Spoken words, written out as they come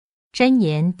箴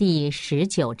言第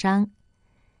19章，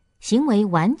行为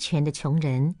完全的穷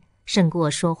人胜过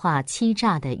说话欺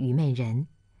诈的愚昧人。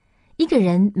一个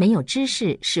人没有知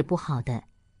识是不好的，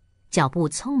脚步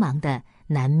匆忙的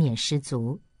难免失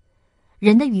足。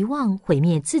人的愚妄毁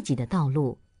灭自己的道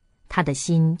路，他的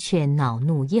心却恼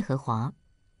怒耶和华。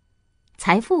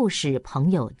财富使朋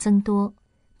友增多，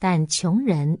但穷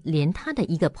人连他的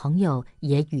一个朋友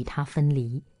也与他分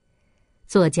离。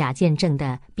做假见证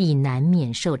的必难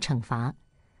免受惩罚，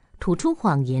吐出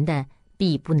谎言的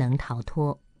必不能逃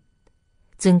脱。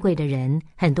尊贵的人，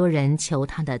很多人求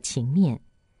他的情面；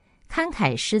慷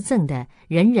慨施赠的，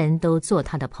人人都做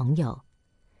他的朋友。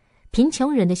贫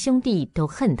穷人的兄弟都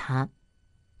恨他，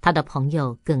他的朋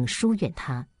友更疏远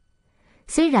他。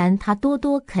虽然他多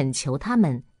多恳求他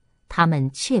们，他们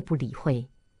却不理会。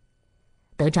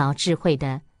得着智慧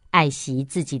的，爱惜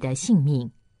自己的性命；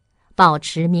保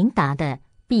持明达的，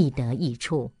必得益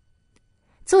处。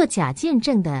做假见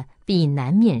证的，必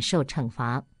难免受惩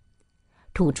罚；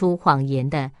吐出谎言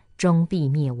的，终必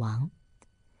灭亡。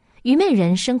愚昧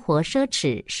人生活奢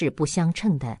侈是不相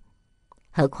称的，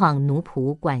何况奴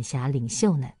仆管辖领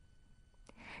袖呢？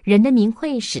人的名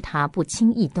讳使他不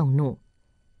轻易动怒，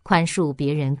宽恕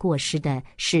别人过失的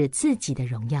是自己的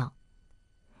荣耀。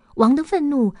王的愤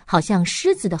怒好像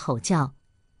狮子的吼叫，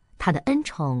他的恩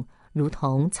宠如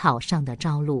同草上的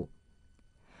朝露。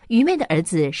愚昧的儿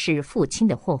子是父亲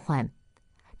的祸患，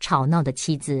吵闹的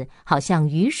妻子好像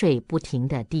雨水不停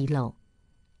地滴漏。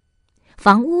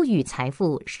房屋与财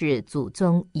富是祖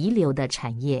宗遗留的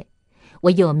产业，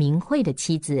唯有明慧的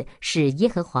妻子是耶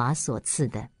和华所赐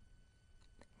的。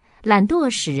懒惰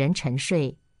使人沉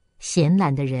睡，闲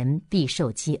懒的人必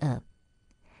受饥饿。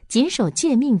谨守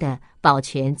诫命的保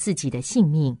全自己的性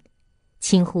命，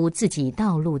轻忽自己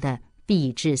道路的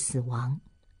必致死亡。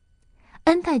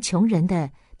恩待穷人的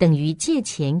等于借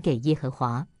钱给耶和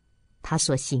华，他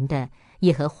所行的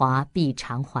耶和华必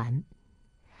偿还。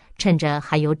趁着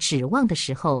还有指望的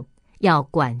时候，要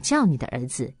管教你的儿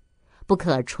子，不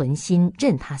可存心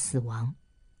任他死亡。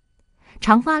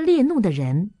常发烈怒的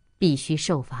人必须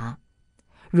受罚，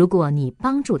如果你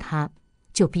帮助他，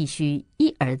就必须一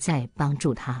而再帮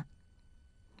助他。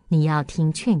你要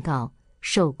听劝告，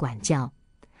受管教，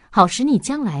好使你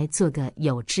将来做个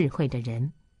有智慧的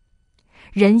人。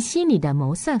人心里的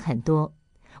谋算很多，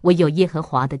唯有耶和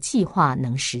华的计划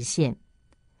能实现。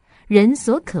人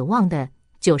所渴望的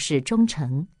就是忠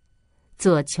诚，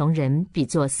做穷人比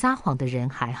做撒谎的人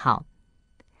还好。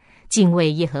敬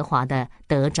畏耶和华的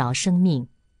得着生命，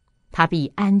他必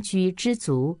安居知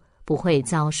足，不会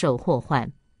遭受祸患。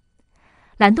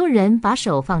懒惰人把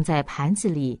手放在盘子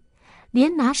里，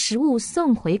连拿食物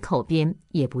送回口边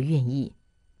也不愿意。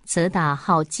责打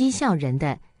好讥笑人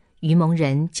的，愚蒙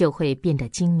人就会变得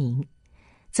精明；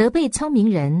责备聪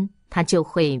明人，他就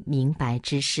会明白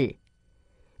知识。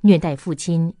虐待父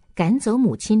亲、赶走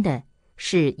母亲的，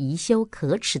是贻羞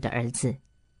可耻的儿子。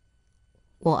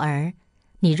我儿，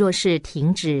你若是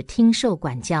停止听受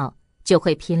管教，就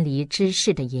会偏离知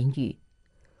识的言语。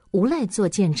无赖做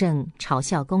见证，嘲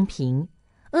笑公平；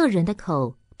恶人的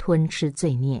口吞吃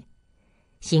罪孽。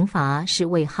刑罚是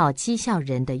为好讥笑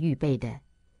人的预备的，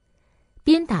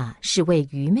鞭打是为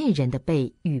愚昧人的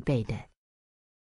背预备的。